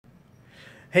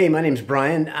Hey, my name's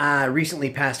Brian. I recently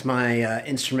passed my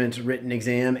instrument written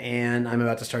exam and I'm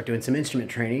about to start doing some instrument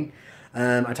training.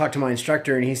 I talked to my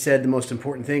instructor and he said the most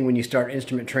important thing when you start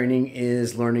instrument training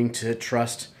is learning to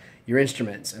trust your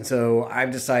instruments. And so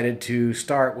I've decided to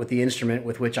start with the instrument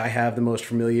with which I have the most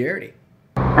familiarity.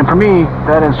 And for me,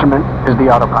 that instrument is the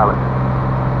autopilot.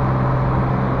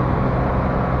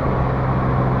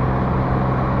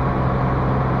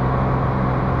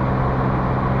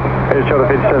 Here's Shuttle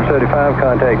 5775,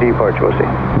 contact departure, we'll see.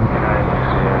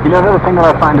 You know, another thing that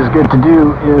I find is good to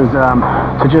do is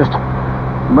to just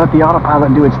let the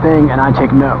autopilot do its thing and I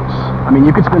take notes. I mean,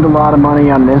 you could spend a lot of money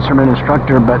on an instrument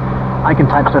instructor, but I can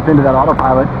type stuff into that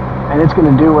autopilot and it's going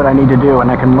to do what I need to do,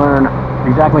 and I can learn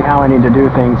exactly how I need to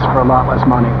do things for a lot less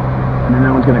money. And then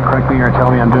no one's going to correct me or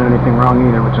tell me I'm doing anything wrong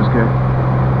either, which is good.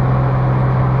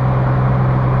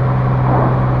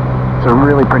 It's a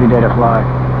really pretty day to fly.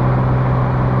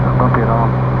 Not bumpy at all.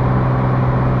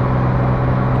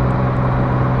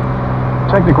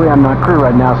 Technically, I'm not crew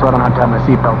right now, so I don't have to have my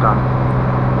seatbelt on.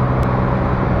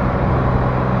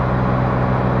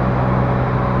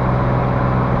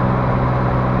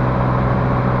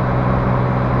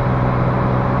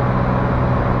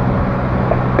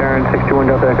 Darren 61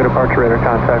 Delta Echo departure radar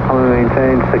contact, climb and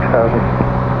maintain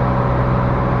 6,000.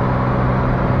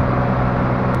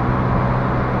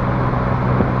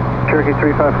 Cherokee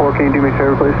 354, can you do me a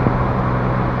favor, please?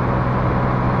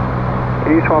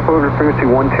 Can you swap over to frequency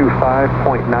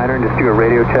 125.9er and just do a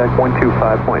radio check,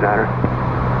 125.9er?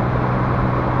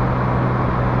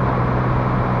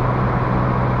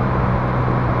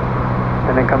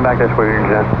 And then come back this way, you're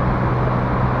in.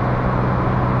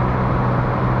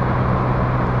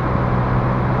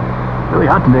 Really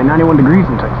hot today, 91 degrees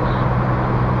in Texas.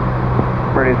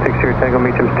 Meridian 60 Tango,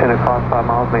 meet him 10 o'clock, 5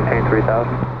 miles, maintain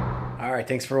 3,000. All right,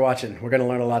 thanks for watching. We're going to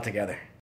learn a lot together.